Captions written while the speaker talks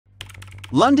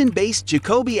London-based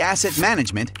Jacobi Asset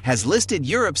Management has listed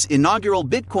Europe's inaugural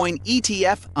Bitcoin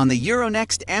ETF on the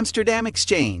Euronext Amsterdam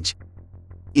exchange.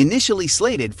 Initially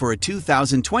slated for a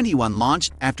 2021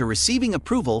 launch after receiving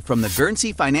approval from the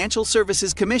Guernsey Financial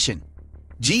Services Commission,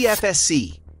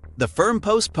 GFSC, the firm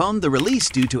postponed the release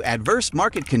due to adverse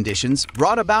market conditions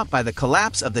brought about by the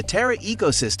collapse of the Terra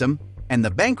ecosystem and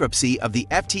the bankruptcy of the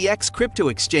FTX crypto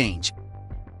exchange.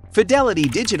 Fidelity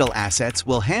Digital Assets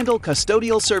will handle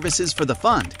custodial services for the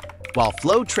fund, while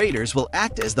flow traders will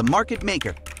act as the market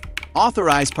maker.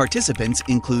 Authorized participants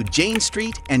include Jane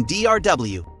Street and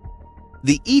DRW.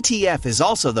 The ETF is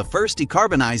also the first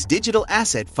decarbonized digital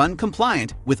asset fund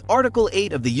compliant with Article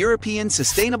 8 of the European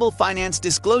Sustainable Finance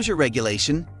Disclosure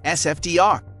Regulation,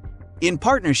 SFDR. In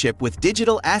partnership with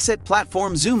digital asset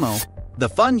platform Zumo, the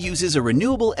fund uses a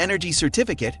Renewable Energy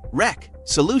Certificate (REC)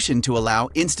 solution to allow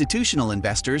institutional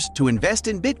investors to invest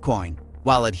in Bitcoin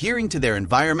while adhering to their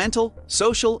environmental,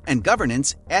 social, and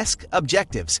governance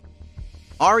objectives.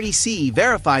 REC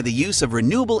verify the use of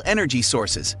renewable energy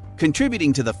sources,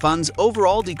 contributing to the fund's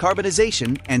overall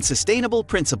decarbonization and sustainable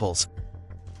principles.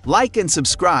 Like and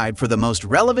subscribe for the most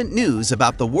relevant news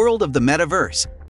about the world of the metaverse.